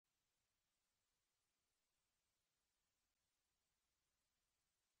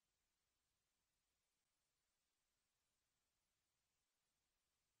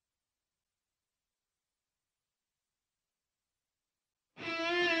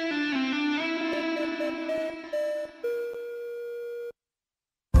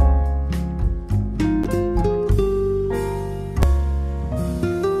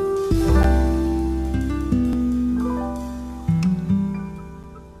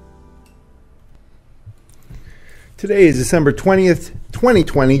Today is December 20th,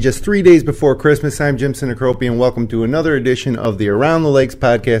 2020, just 3 days before Christmas. I'm Jim Sinacropi, and welcome to another edition of the Around the Lakes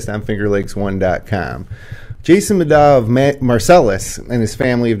podcast on FingerLakes1.com. Jason Madaw of Marcellus and his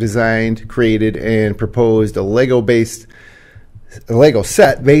family have designed, created, and proposed a Lego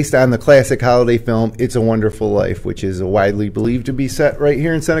set based on the classic holiday film It's a Wonderful Life, which is widely believed to be set right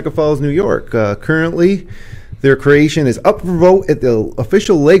here in Seneca Falls, New York. Currently, their creation is up for vote at the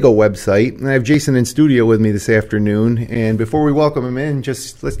official Lego website. And I have Jason in studio with me this afternoon. And before we welcome him in,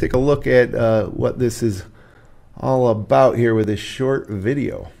 let's take a look at what this is all about here with this short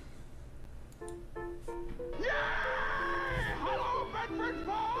video. Hello, Bedford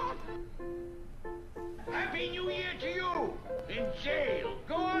Falls! Happy New Year to you! In jail.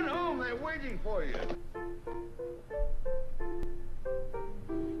 Go on home, they're waiting for you.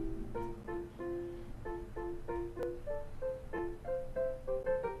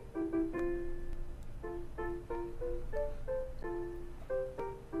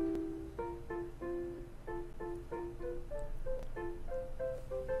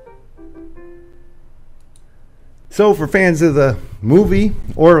 So for fans of the movie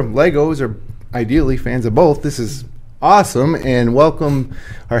or Legos, or ideally fans of both, this is awesome, and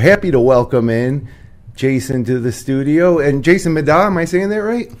happy to welcome in Jason to the studio. And Jason Madaw, am I saying that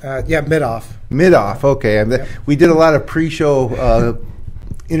right? Yeah, Midoff. Midoff, okay. Yep. We did a lot of pre-show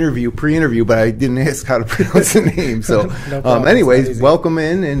pre-interview, but I didn't ask how to pronounce the name. So No problem. anyways, welcome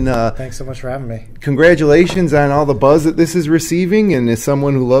in, and Thanks so much for having me. congratulations on all the buzz that this is receiving. And as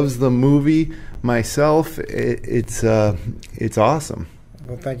someone who loves the movie myself, it's awesome.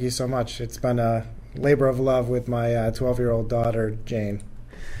 Well, thank you so much. It's been a labor of love with my 12-year-old daughter, Jane.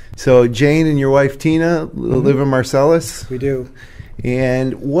 So Jane and your wife Tina live in Marcellus. We do.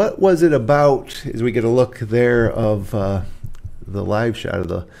 And what was it about, as we get a look there of the live shot of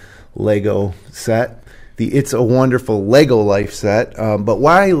the Lego set, the It's a Wonderful Lego Life set, but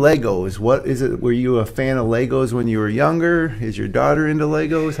why Legos? What is it? Were you a fan of Legos when you were younger? Is your daughter into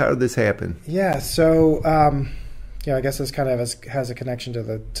Legos? How did this happen? Yeah, so I guess this kind of has a connection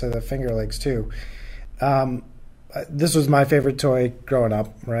to the Finger Lakes too. This was my favorite toy growing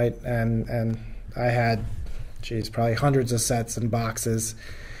up, right? And I had, probably hundreds of sets and boxes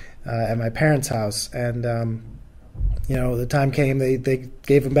at my parents' house. And the time came, they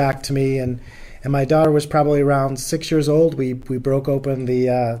gave them back to me, and my daughter was probably around 6 years old. We broke open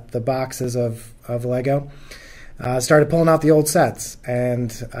the boxes of Lego, started pulling out the old sets,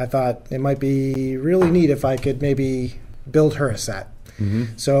 and I thought it might be really neat if I could maybe build her a set.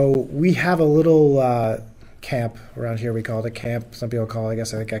 Mm-hmm. So we have a little camp around here. We call it a camp. Some people call it, I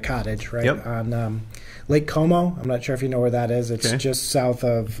guess, like a cottage, right? Yep. On Lake Como. I'm not sure if you know where that is. It's okay. Just south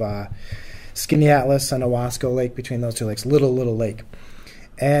of Skaneateles and Owasco Lake, between those two lakes, little lake.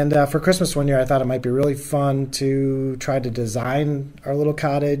 And for Christmas one year, I thought it might be really fun to try to design our little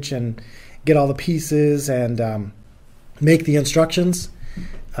cottage and get all the pieces and make the instructions.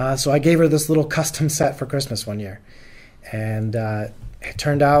 So I gave her this little custom set for Christmas one year. And it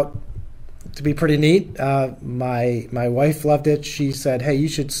turned out to be pretty neat. My wife loved it. She said, "Hey, you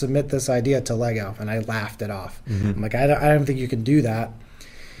should submit this idea to Lego." And I laughed it off. Mm-hmm. I'm like, I don't think you can do that.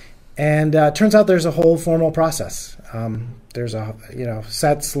 And turns out there's a whole formal process. There's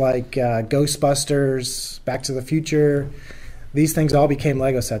sets like Ghostbusters, Back to the Future. These things all became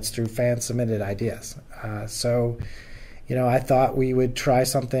Lego sets through fan-submitted ideas. So I thought we would try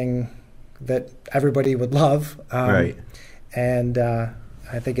something that everybody would love. Right. And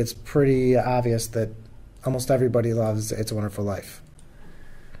I think it's pretty obvious that almost everybody loves It's a Wonderful Life.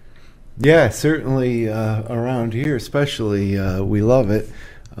 Yeah, certainly around here especially, we love it.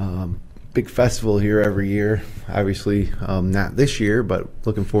 Big festival here every year. Obviously, not this year, but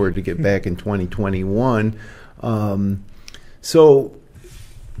looking forward to get back in 2021. So,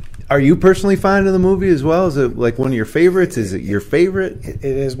 are you personally fond of the movie as well? Is it like one of your favorites? Is it your favorite? It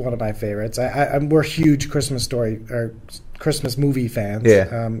is one of my favorites. We're huge Christmas movie fans.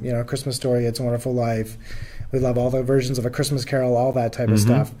 Yeah. Christmas Story, It's a Wonderful Life. We love all the versions of A Christmas Carol, all that type of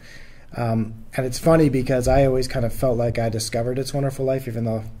stuff. And it's funny because I always kind of felt like I discovered It's a Wonderful Life, even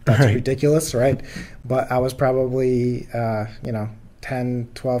though that's ridiculous, right? But I was probably, 10,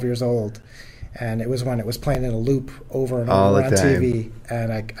 12 years old. And it was when it was playing in a loop over and over on TV.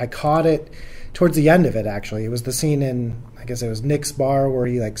 And I caught it towards the end of it, actually. It was the scene in, I guess it was Nick's bar, where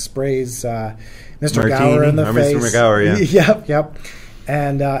he sprays Mr. Gower in the face. Mr. McGower, yeah. Yep.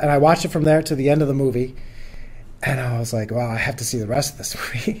 And I watched it from there to the end of the movie. And I was like, well, I have to see the rest of this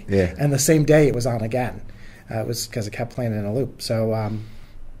movie. Yeah. And the same day it was on again. It was because it kept playing in a loop. So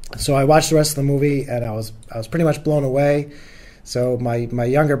I watched the rest of the movie, and I was pretty much blown away. So my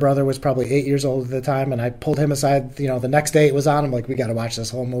younger brother was probably 8 years old at the time, and I pulled him aside. The next day it was on. I'm like, we got to watch this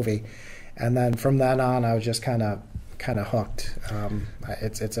whole movie. And then from then on, I was just kind of hooked.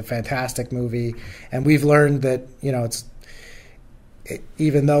 It's a fantastic movie, and we've learned that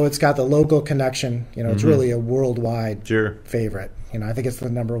even though it's got the local connection, it's really a worldwide favorite. I think it's the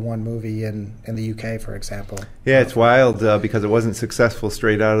 #1 movie in the UK, for example. Yeah, it's wild because it wasn't successful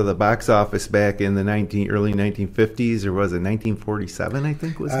straight out of the box office back in the early 1950s, or was it 1947? I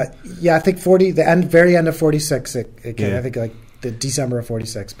think was it? Yeah, I think very end of 46. It came. I think like the December of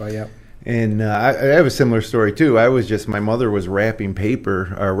 46. But yeah. And I have a similar story too. My mother was wrapping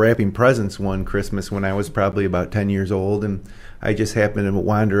presents one Christmas when I was probably about 10 years old, and I just happened to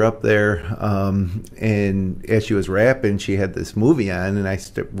wander up there, and as she was wrapping, she had this movie on, and I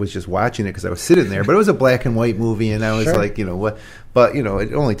was just watching it because I was sitting there. But it was a black and white movie, and I was like, what? But, it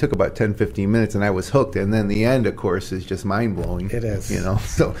only took about 10, 15 minutes, and I was hooked. And then the end, of course, is just mind-blowing. It is.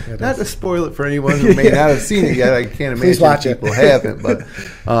 So not to spoil it for anyone who may not have seen it yet. I can't imagine people haven't. But,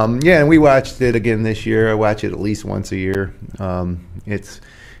 and we watched it again this year. I watch it at least once a year. It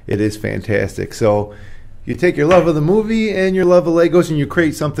is fantastic. So you take your love of the movie and your love of Legos, and you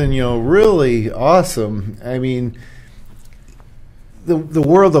create something, really awesome. I mean, the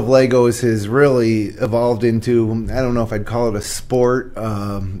world of Legos has really evolved into, I don't know if I'd call it a sport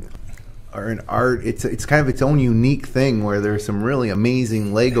or an art. It's kind of its own unique thing where there's some really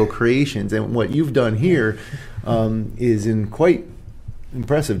amazing Lego creations. And what you've done here is in quite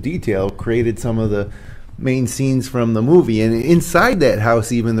impressive detail, created some of the main scenes from the movie. And inside that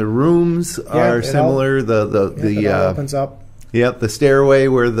house, even the rooms are similar. It all opens up. Yep, the stairway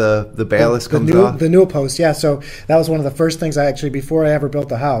where the ballast comes off. The newel post, yeah. So that was one of the first things before I ever built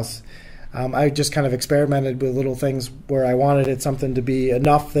the house, I just kind of experimented with little things where I wanted it something to be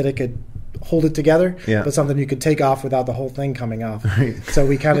enough that it could hold it together, but something you could take off without the whole thing coming off. Right. So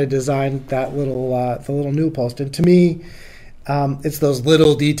we kind of designed that the little newel post. And to me, it's those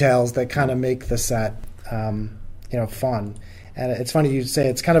little details that kind of make the set, fun. And it's funny you say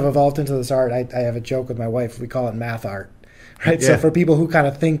it's kind of evolved into this art. I have a joke with my wife. We call it math art. Right, so for people who kind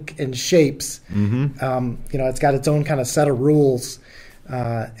of think in shapes, it's got its own kind of set of rules,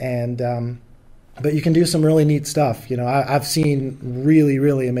 but you can do some really neat stuff. I've seen really,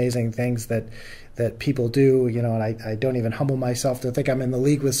 really amazing things that people do. And I don't even humble myself to think I'm in the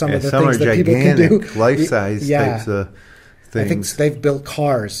league with some of the things that people can do. Life-size types of things. I think they've built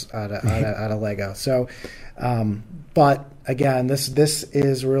cars out of Lego. So, but again, this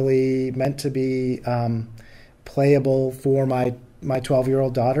is really meant to be playable for my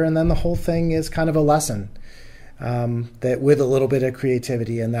 12-year-old daughter, and then the whole thing is kind of a lesson that with a little bit of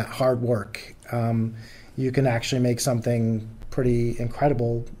creativity and that hard work, you can actually make something pretty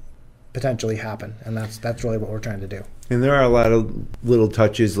incredible potentially happen, and that's really what we're trying to do. And there are a lot of little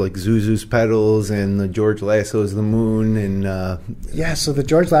touches like Zuzu's Petals and the George Lasso's The Moon, and so the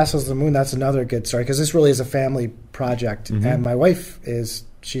George Lasso's The Moon, that's another good story because this really is a family project, and my wife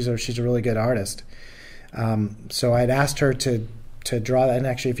she's a really good artist. So I'd asked her to draw that, and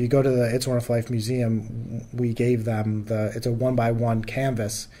actually, if you go to the It's a Wonderful Life Museum, we gave them it's a 1x1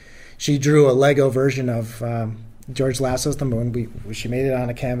 canvas. She drew a Lego version of George Lasso's The Moon. She made it on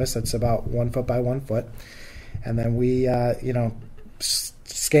a canvas that's about 1 foot by 1 foot, and then we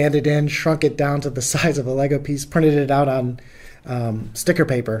scanned it in, shrunk it down to the size of a Lego piece, printed it out on sticker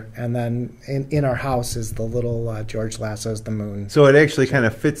paper, and then in our house is the little George Lasso's The Moon. So it actually kind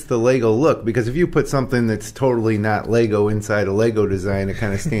of fits the Lego look, because if you put something that's totally not Lego inside a Lego design, it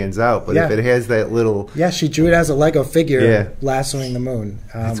kind of stands out. But if it has that little... Yeah, she drew it as a Lego figure lassoing the moon.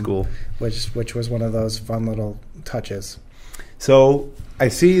 That's cool. Which was one of those fun little touches. So I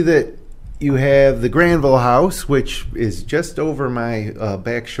see that you have the Granville house, which is just over my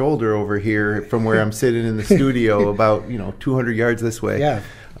back shoulder over here from where I'm sitting in the studio, about 200 yards this way. Yeah.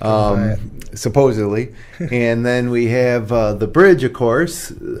 Supposedly. And then we have the bridge, of course,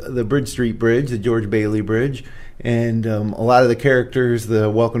 the Bridge Street Bridge, the George Bailey Bridge, and a lot of the characters, the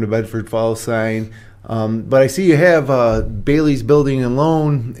Welcome to Bedford Falls sign. But I see you have Bailey's Building and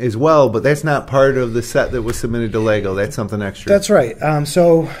Loan as well, but that's not part of the set that was submitted to Lego. That's something extra. That's right.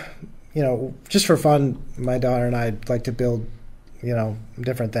 So, just for fun, my daughter and I like to build,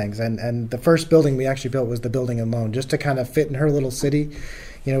 different things. And the first building we actually built was the Building and Loan, just to kind of fit in her little city.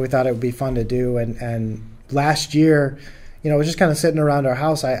 We thought it would be fun to do. And last year, it was just kind of sitting around our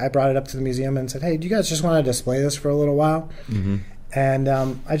house. I brought it up to the museum and said, hey, do you guys just want to display this for a little while? Mm-hmm. And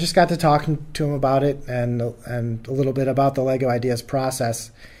I just got to talking to him about it and a little bit about the Lego Ideas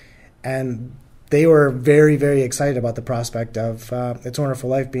process. And they were very, very excited about the prospect of It's a Wonderful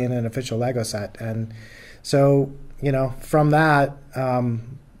Life being an official Lego set. And so, from that,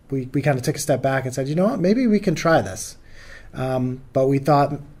 we kind of took a step back and said, you know what, maybe we can try this. But we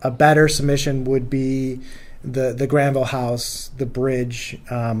thought a better submission would be the Granville House, the bridge,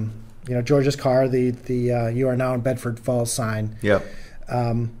 George's car, the "You Are Now in Bedford Falls" sign. Yep.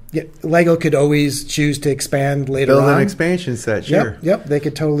 Lego could always choose to expand later on. Build an expansion set, sure. Yep, they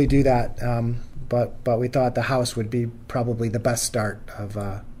could totally do that. But we thought the house would be probably the best start of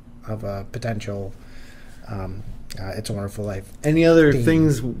a potential It's a Wonderful Life. Any other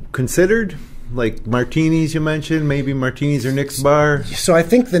things considered? Like martinis you mentioned, maybe martinis or Nick's Bar? So I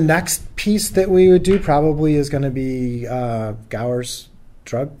think the next piece that we would do probably is going to be Gower's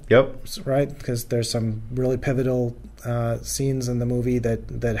Drug. Yep. Right? Because there's some really pivotal scenes in the movie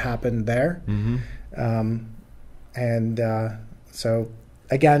that happened there. Mm-hmm. So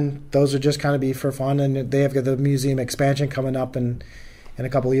again, those are just kind of be for fun, and they have got the museum expansion coming up in a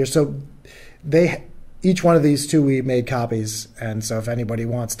couple of years. So each one of these two, we made copies, and so if anybody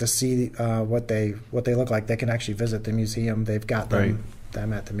wants to see what they look like, they can actually visit the museum. They've got them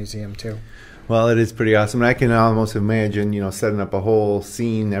at the museum too. Well, it is pretty awesome. I can almost imagine, setting up a whole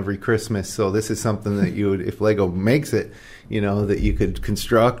scene every Christmas. So this is something that you would, if Lego makes it, that you could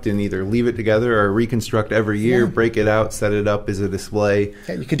construct and either leave it together or reconstruct every year, break it out, set it up as a display.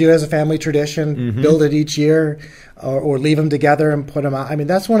 Yeah, you could do it as a family tradition, build it each year, or leave them together and put them out. I mean,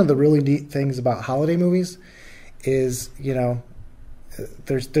 that's one of the really neat things about holiday movies is,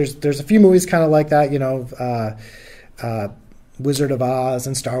 there's a few movies kind of like that, Wizard of Oz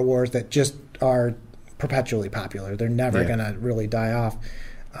and Star Wars that just are perpetually popular. They're never going to really die off.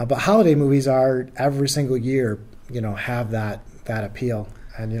 But holiday movies are every single year, have that appeal.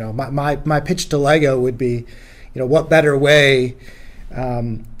 And, my pitch to Lego would be, what better way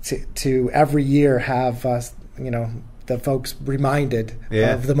to every year have the folks reminded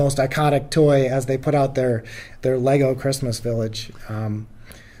of the most iconic toy as they put out their Lego Christmas Village.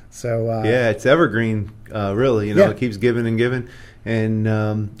 It's evergreen, really. It keeps giving and giving.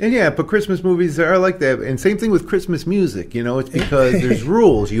 But Christmas movies are like that. And same thing with Christmas music. It's because there's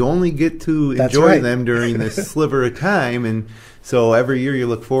rules. You only get to enjoy them during this sliver of time. And so every year you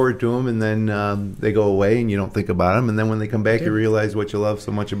look forward to them, and then they go away and you don't think about them. And then when they come back, you realize what you love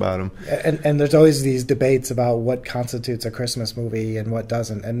so much about them. And there's always these debates about what constitutes a Christmas movie and what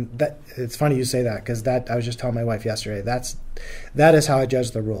doesn't. And that it's funny you say that, because I was just telling my wife yesterday, that is how I judge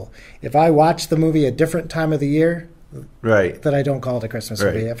the rule. If I watch the movie a different time of the year, that I don't call it a Christmas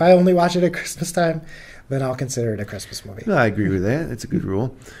movie. If I only watch it at Christmas time, then I'll consider it a Christmas movie. No, I agree with that. It's a good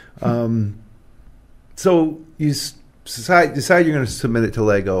rule. So you decide you're going to submit it to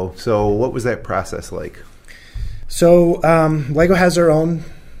Lego. So what was that process like? So Lego has their own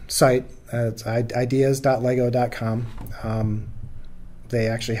site. It's ideas.lego.com. They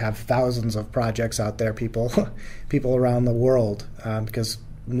actually have thousands of projects out there, people around the world, because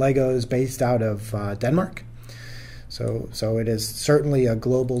Lego is based out of Denmark. So it is certainly a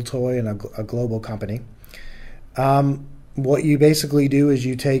global toy and a global company. What you basically do is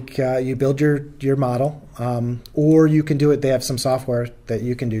you build your model, or you can do it. They have some software that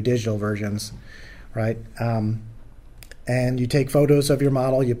you can do digital versions, right? And you take photos of your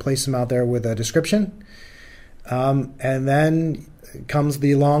model, you place them out there with a description, and then comes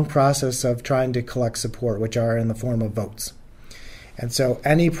the long process of trying to collect support, which are in the form of votes. And so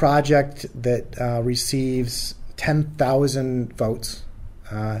any project that receives 10,000 votes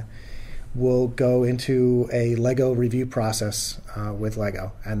will go into a Lego review process with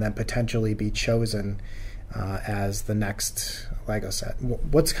Lego, and then potentially be chosen as the next Lego set.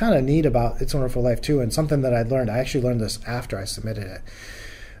 What's kind of neat about It's a Wonderful Life too, and something that I actually learned this after I submitted it.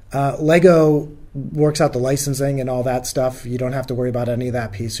 Lego works out the licensing and all that stuff. You don't have to worry about any of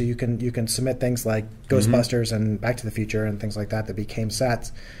that piece. So you can submit things like Ghostbusters and Back to the Future and things like that became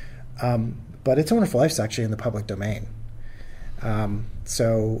sets. But It's a Wonderful Life is actually in the public domain. They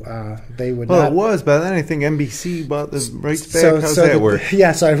would not... Well, it was, but then I think NBC bought the rights back. How's that work?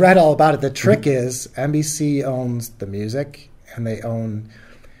 Yeah, so I read all about it. The trick is NBC owns the music, and they own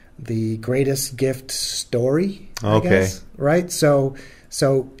the Greatest Gift story, I guess, right? So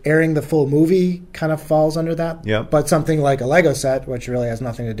airing the full movie kind of falls under that. Yep. But something like a Lego set, which really has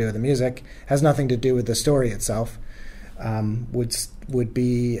nothing to do with the music, has nothing to do with the story itself, would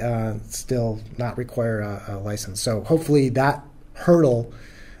be still not require a license. So hopefully that hurdle,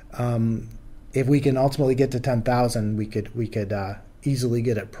 if we can ultimately get to 10,000, we could easily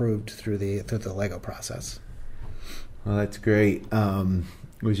get it approved through the Lego process. Well, that's great.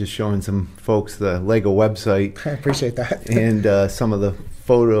 We was just showing some folks the Lego website. I appreciate that. And some of the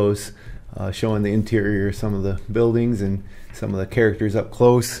photos. showing the interior of some of the buildings and some of the characters up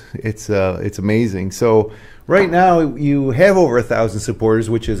close. It's amazing. So right now you have over 1,000 supporters,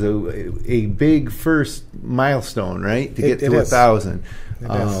 which is a big first milestone, right? To get to 1,000.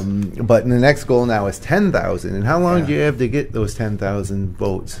 But the next goal now is 10,000. And how long do you have to get those 10,000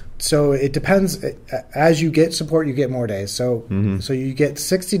 votes? So it depends. As you get support, you get more days. So so you get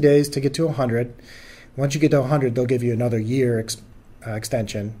 60 days to get to 100. Once you get to 100, they'll give you another year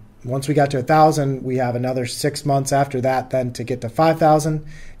extension. Once we got to 1,000, we have another 6 months after that then to get to 5,000.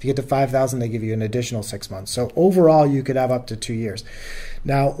 If you get to 5,000, they give you an additional 6 months. So overall, you could have up to 2 years.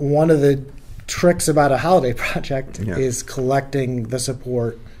 Now, one of the tricks about a holiday project is collecting the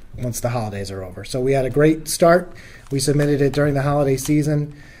support once the holidays are over. So we had a great start. We submitted it during the holiday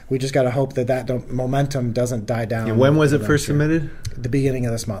season. We just got to hope that momentum doesn't die down. And when was it first submitted? The beginning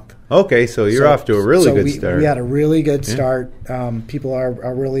of this month. Okay, so you're off to a really good start. We had a really good start. People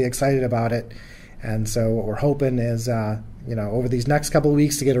are really excited about it. And so what we're hoping is, over these next couple of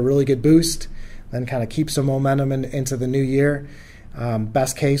weeks to get a really good boost, then kind of keep some momentum into the new year.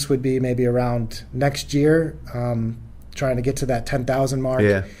 Best case would be maybe around next year, trying to get to that 10,000 mark.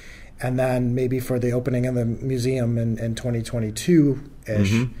 Yeah. And then maybe for the opening of the museum in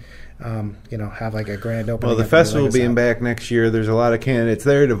 2022-ish, have like a grand opening. Well, the festival being back next year, there's a lot of candidates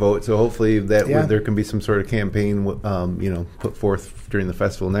there to vote, so hopefully there can be some sort of campaign, put forth during the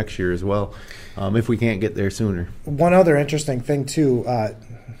festival next year as well, if we can't get there sooner. One other interesting thing, too,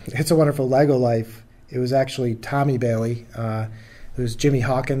 It's a Wonderful Lego Life, it was actually Tommy Bailey, who's Jimmy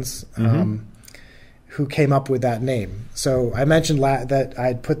Hawkins, who came up with that name. So I mentioned that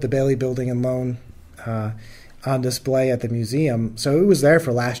I'd put the Bailey Building and Loan on display at the museum. So it was there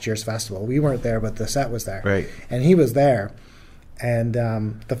for last year's festival. We weren't there, but the set was there. Right. And he was there. And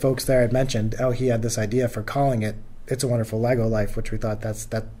the folks there had mentioned, he had this idea for calling it It's a Wonderful Lego Life, which we thought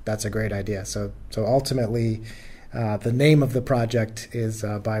that's a great idea. So ultimately, the name of the project is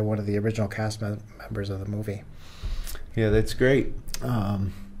by one of the original cast members of the movie. Yeah, that's great.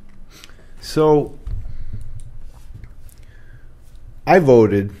 So I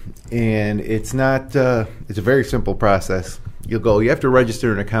voted, and it's not. It's a very simple process. You have to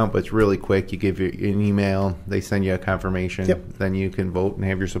register an account, but it's really quick. You give an email, they send you a confirmation. Yep. Then you can vote and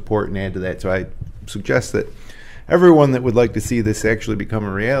have your support and add to that. So I suggest that everyone that would like to see this actually become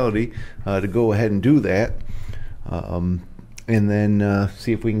a reality to go ahead and do that. And then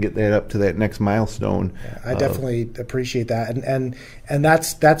see if we can get that up to that next milestone. I definitely appreciate that, and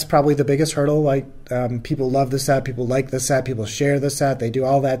that's probably the biggest hurdle. Like people love the set, people like the set, people share the set, they do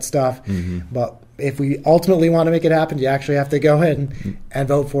all that stuff. But if we ultimately want to make it happen, you actually have to go in and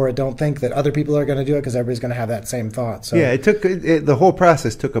vote for it. Don't think that other people are going to do it because everybody's going to have that same thought. So yeah, the whole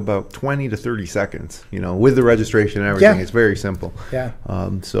process took about 20 to 30 seconds. With the registration and everything, it's very simple. Yeah.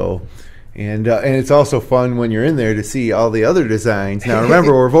 And it's also fun when you're in there to see all the other designs. Now,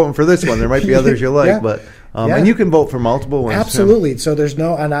 remember, we're voting for this one. There might be others you like, but and you can vote for multiple ones. Absolutely. So there's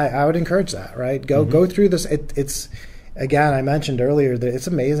and I would encourage that, right? Go through this. It's again, I mentioned earlier that it's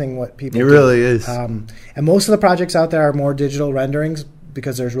amazing what people do. It really is. And most of the projects out there are more digital renderings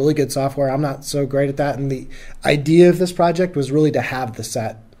because there's really good software. I'm not so great at that. And the idea of this project was really to have the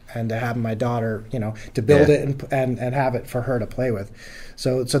set and to have my daughter, to build it and have it for her to play with.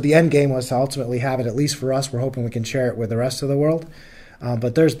 So the end game was to ultimately have it, at least for us. We're hoping we can share it with the rest of the world.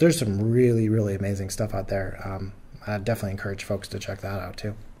 But there's some really, really amazing stuff out there. I definitely encourage folks to check that out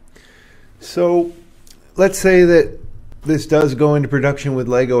too. So let's say that this does go into production with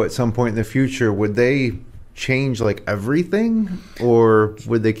Lego at some point in the future. Would they change like everything, or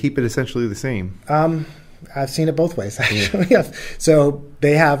would they keep it essentially the same? I've seen it both ways, actually. Yeah. So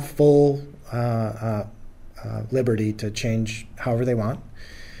they have full liberty to change however they want.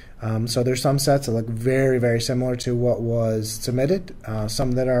 So there's some sets that look very, very similar to what was submitted.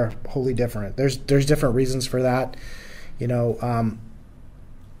 Some that are wholly different. There's different reasons for that. Some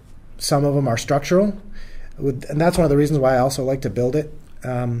of them are structural, and that's one of the reasons why I also like to build it,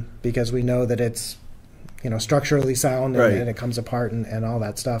 because we know that it's structurally sound and it comes apart and all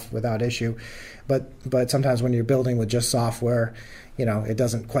that stuff without issue. But sometimes when you're building with just software, it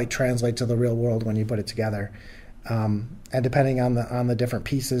doesn't quite translate to the real world when you put it together. And depending on the different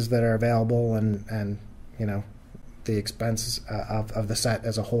pieces that are available and the expense of the set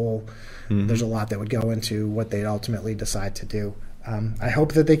as a whole, there's a lot that would go into what they'd ultimately decide to do. I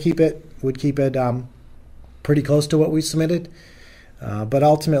hope that they would keep it pretty close to what we submitted, but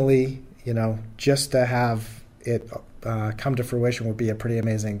ultimately, just to have it come to fruition would be a pretty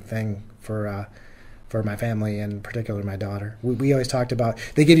amazing thing for for my family and particularly my daughter. We always talked about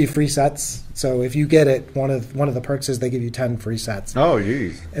they give you free sets. So if you get it, one of the perks is they give you 10 free sets. Oh,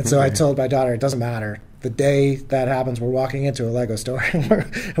 geez. And so I told my daughter, it doesn't matter. The day that happens, we're walking into a Lego store and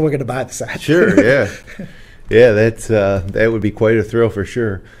we're going to buy the set. Sure, yeah. Yeah, that would be quite a thrill for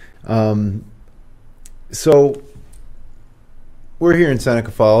sure. So we're here in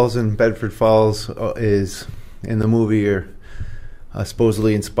Seneca Falls, and Bedford Falls is in the movie are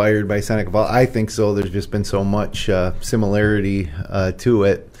supposedly inspired by Seneca Falls. I think so. There's just been so much similarity to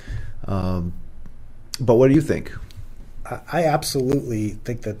it. But what do you think? I absolutely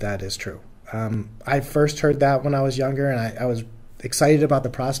think that is true. I first heard that when I was younger, and I was excited about the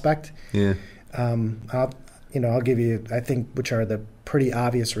prospect. Yeah. I'll give you, I think, which are the pretty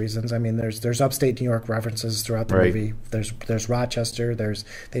obvious reasons. I mean, there's upstate New York references throughout the movie. There's Rochester.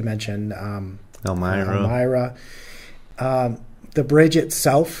 They mention Elmira. The bridge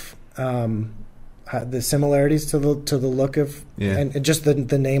itself, the similarities to the look of, and just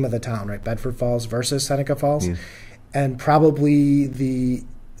the name of the town, right? Bedford Falls versus Seneca Falls, and probably the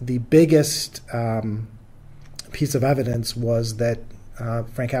biggest piece of evidence was that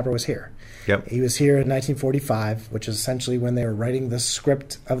Frank Capra was here. Yep. He was here in 1945, which is essentially when they were writing the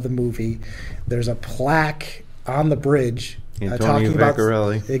script of the movie. There's a plaque on the bridge talking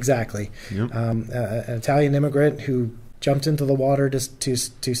Vaccarelli. about exactly Yep. an Italian immigrant who jumped into the water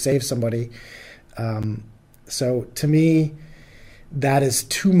to save somebody. So to me, that is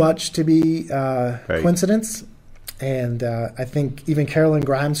too much to be coincidence. And I think even Carolyn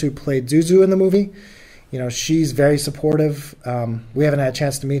Grimes, who played Zuzu in the movie, she's very supportive. We haven't had a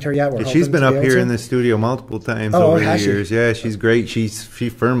chance to meet her yet. She's been up here in the studio multiple times over the years. Yeah, she's great. She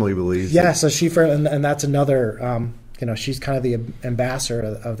firmly believes. Yeah, so and that's another. She's kind of the ambassador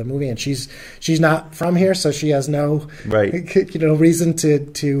of the movie, and she's not from here, so she has no reason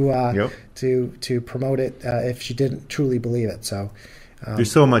to promote it if she didn't truly believe it. So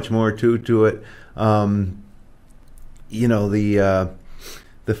there's so much more to it.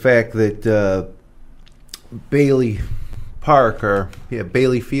 The fact that Bailey Park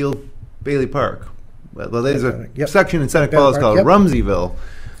Bailey Park. Well, there's a section in Seneca Falls called Rumseyville,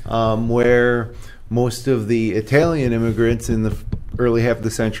 where most of the Italian immigrants in the early half of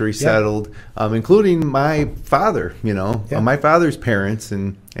the century settled, including my father. My father's parents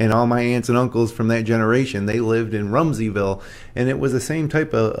and all my aunts and uncles from that generation. They lived in Rumseyville, and it was the same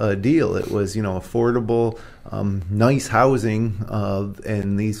type of deal. It was affordable, nice housing,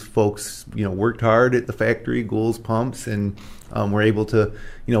 and these folks worked hard at the factory, Gould's Pumps, and were able to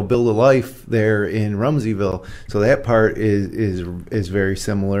build a life there in Rumseyville. So that part is very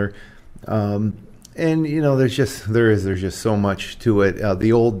similar. And there's just so much to it.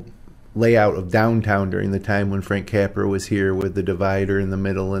 The old layout of downtown during the time when Frank Capra was here, with the divider in the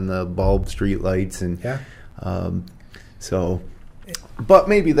middle and the bulb street lights, and but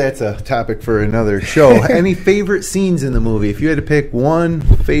maybe that's a topic for another show. Any favorite scenes in the movie? If you had to pick one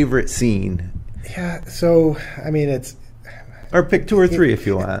favorite scene, So I mean, or pick two or three if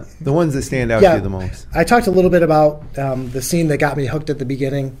you want. The ones that stand out to you the most. I talked a little bit about the scene that got me hooked at the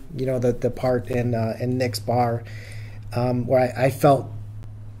beginning. The part in Nick's bar, where I felt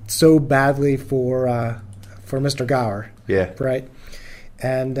so badly for Mr. Gower. Yeah. Right.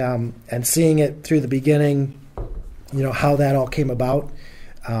 And seeing it through the beginning, how that all came about,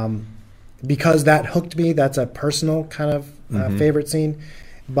 because that hooked me. That's a personal kind of favorite scene,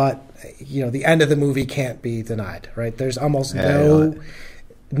 but the end of the movie can't be denied, right? There's almost no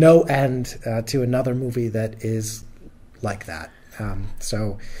end to another movie that is like that.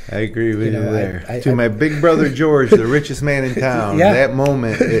 So I agree with you there. To my big brother George, the richest man in town. That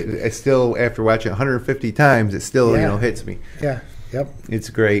moment, it still, after watching it 150 times, it still hits me. Yeah. Yep. It's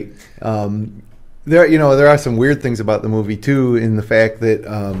great. There are some weird things about the movie too, in the fact that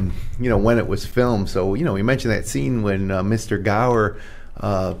when it was filmed. So we mentioned that scene when Mr. Gower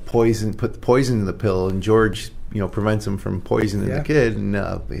put the poison in the pill, and George prevents him from poisoning the kid, and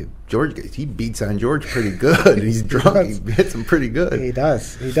George, he beats on George pretty good. He's drunk. He hits him pretty good. He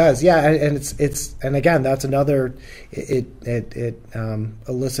does. Yeah, and it's and again, that's another. It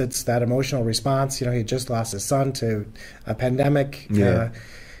elicits that emotional response. He just lost his son to a pandemic. Yeah.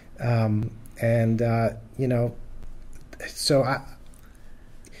 So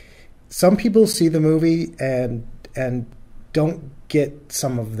some people see the movie and don't get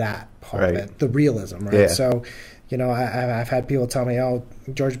some of that part of it, the realism, right? Yeah. So, I've had people tell me, "Oh,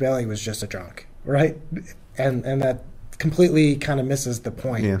 George Bailey was just a drunk," right? And that completely kind of misses the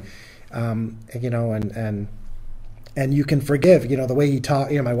point. Yeah. And and you can forgive, the way he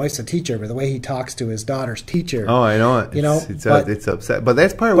talk. My wife's a teacher, but the way he talks to his daughter's teacher. Oh, I know it. It's upset, but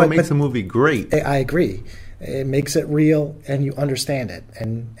that's part of what makes the movie great. I agree. It makes it real, and you understand it,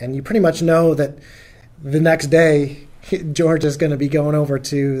 and you pretty much know that the next day George is going to be going over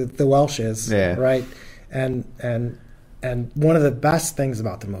to the Welshes, right? And one of the best things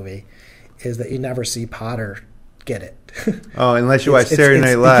about the movie is that you never see Potter get it. Oh, unless you watch Saturday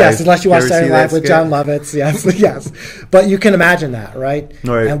Night Live. Yes, unless you watch Saturday Night Live with John Lovitz. Yes, yes. But you can imagine that, right?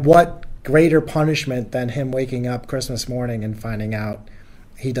 Right. And what greater punishment than him waking up Christmas morning and finding out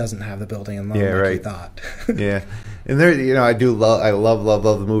he doesn't have the building and loan like he thought. Yeah. And there, I love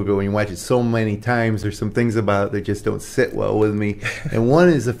the movie, but when you watch it so many times, there's some things about it that just don't sit well with me. And one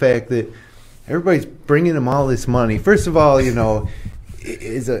is the fact that everybody's bringing him all this money. First of all,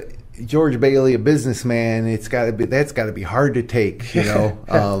 is a George Bailey a businessman? That's got to be hard to take,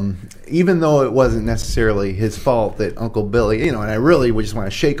 even though it wasn't necessarily his fault that Uncle Billy, and I really would just want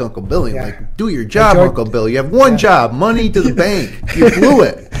to shake Uncle Billy, like, do your job, Uncle Billy. You have one job, money to the bank. You blew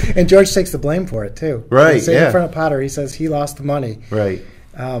it. And George takes the blame for it too. Right? He's in front of Potter. He says he lost the money. Right.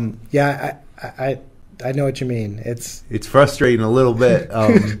 I know what you mean. It's frustrating a little bit,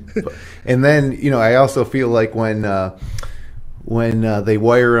 and then I also feel like when they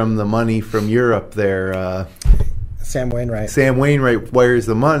wire him the money from Europe, there. Sam Wainwright wires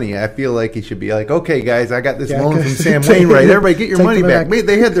the money. I feel like he should be like, okay, guys, I got this loan from Sam Wainwright. Everybody get your money back.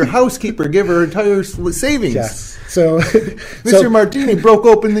 They had their housekeeper give her entire savings. Yes. So Mr. Martini broke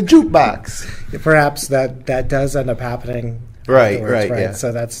open the jukebox. Perhaps that does end up happening. Right. Yeah. So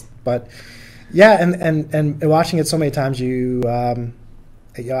and watching it so many times, I'll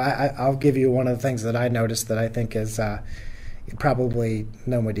give you one of the things that I noticed that I think is probably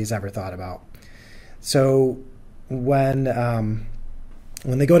nobody's ever thought about. So when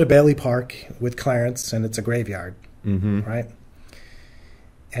they go to Bailey Park with Clarence, and it's a graveyard, right?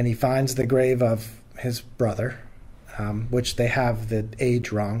 And he finds the grave of his brother, which they have the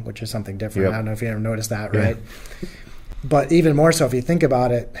age wrong, which is something different. Yep. I don't know if you ever noticed that, right? But even more so, if you think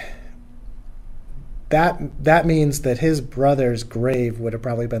about it, that means that his brother's grave would have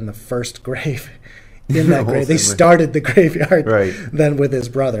probably been the first grave in that grave. They started the graveyard then with his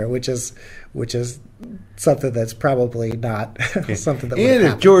brother, which is something that's probably not something that would have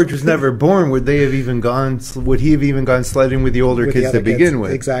happened. If George was never born, would he have even gone sledding with the older kids to begin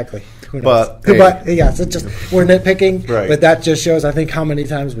with? Exactly. But yes, it's just we're nitpicking, but that just shows, I think, how many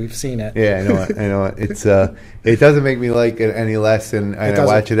times we've seen it. Yeah, I know it. It's it doesn't make me like it any less, and I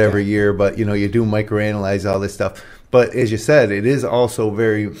watch it every year. But you do microanalyze all this stuff. But as you said, it is also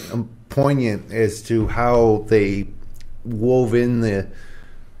very poignant as to how they wove in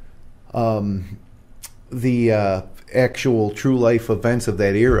the actual true life events of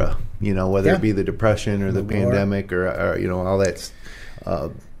that era. Whether it be the Depression or the pandemic or all that.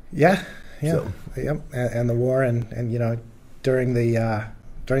 And the war and during the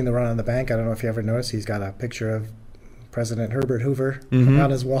run on the bank, I don't know if you ever noticed, he's got a picture of President Herbert Hoover on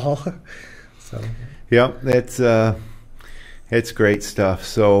his wall. So that's great stuff.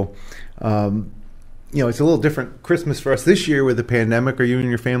 So it's a little different Christmas for us this year with the pandemic. Are you and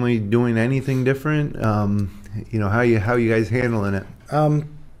your family doing anything different? How you guys handling it?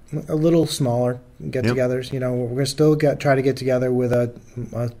 A little smaller get-togethers. We're going to still try to get together with a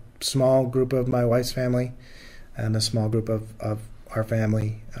small group of my wife's family and a small group of our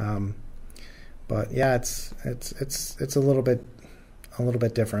family. But yeah, it's a little bit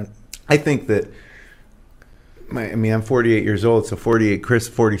different. I think that. I'm 48 years old, so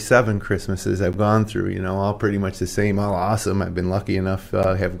 47 Christmases I've gone through. All pretty much the same, all awesome. I've been lucky enough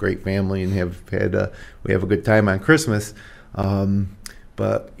to have a great family and we have a good time on Christmas.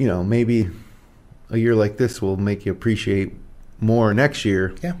 But maybe a year like this will make you appreciate more next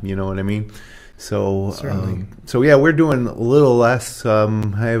year. Yeah. You know what I mean? So we're doing a little less. I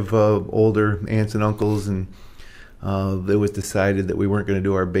have older aunts and uncles, and it was decided that we weren't going to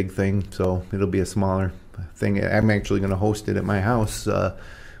do our big thing, so it'll be a smaller thing. I'm actually going to host it at my house,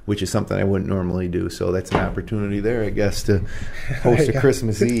 which is something I wouldn't normally do. So that's an opportunity there, I guess, to host a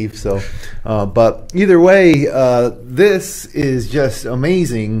Christmas Eve. So, but either way, this is just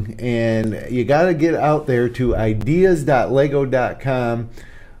amazing, and you got to get out there to ideas.lego.com.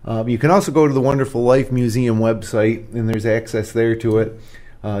 You can also go to the Wonderful Life Museum website, and there's access there to it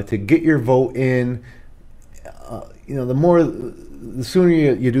to get your vote in. The sooner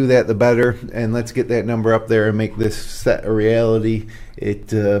you do that, the better. And let's get that number up there and make this set a reality.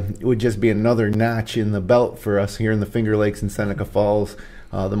 It would just be another notch in the belt for us here in the Finger Lakes and Seneca Falls,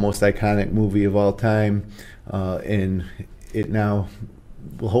 the most iconic movie of all time. And it now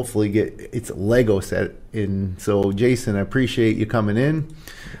we'll hopefully get its Lego set in. So, Jason, I appreciate you coming in,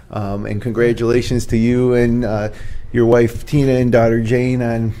 and congratulations to you and your wife Tina and daughter Jane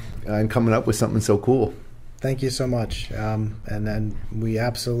on coming up with something so cool. Thank you so much, and then we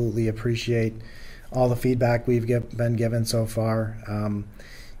absolutely appreciate all the feedback we've been given so far.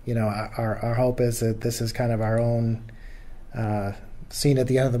 Our hope is that this is kind of our own scene at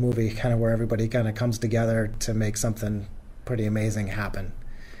the end of the movie, kind of where everybody kind of comes together to make something pretty amazing happen.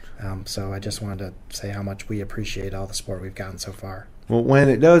 So I just wanted to say how much we appreciate all the support we've gotten so far. Well, when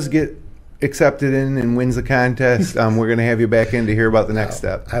it does get accepted in and wins the contest, we're going to have you back in to hear about the next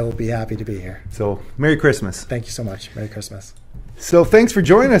step. I will be happy to be here. So, Merry Christmas. Thank you so much. Merry Christmas. So, thanks for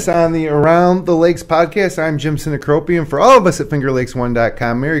joining us on the Around the Lakes podcast. I'm Jim Sinacropian. For all of us at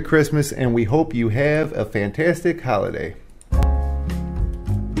FingerLakes1.com, Merry Christmas, and we hope you have a fantastic holiday.